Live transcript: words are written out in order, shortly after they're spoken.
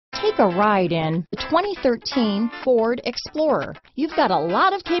Take a ride in the 2013 Ford Explorer. You've got a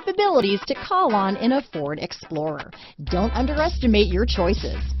lot of capabilities to call on in a Ford Explorer. Don't underestimate your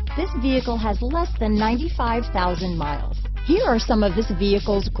choices. This vehicle has less than 95,000 miles. Here are some of this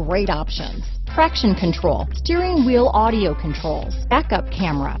vehicle's great options: traction control, steering wheel audio controls, backup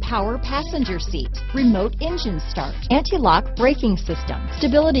camera, power passenger seat, remote engine start, anti-lock braking system,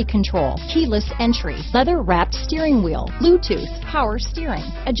 stability control, keyless entry, leather-wrapped steering wheel, Bluetooth, power steering,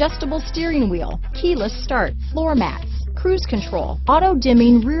 adjustable steering wheel, keyless start, floor mats, cruise control,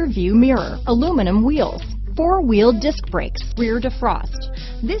 auto-dimming rear view mirror, aluminum wheels, four-wheel disc brakes, rear defrost.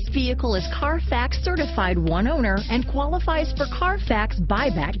 This vehicle is Carfax certified one owner and qualifies for Carfax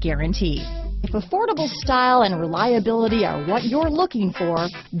buyback guarantee. If affordable style and reliability are what you're looking for,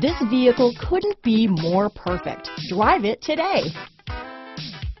 this vehicle couldn't be more perfect. Drive it today.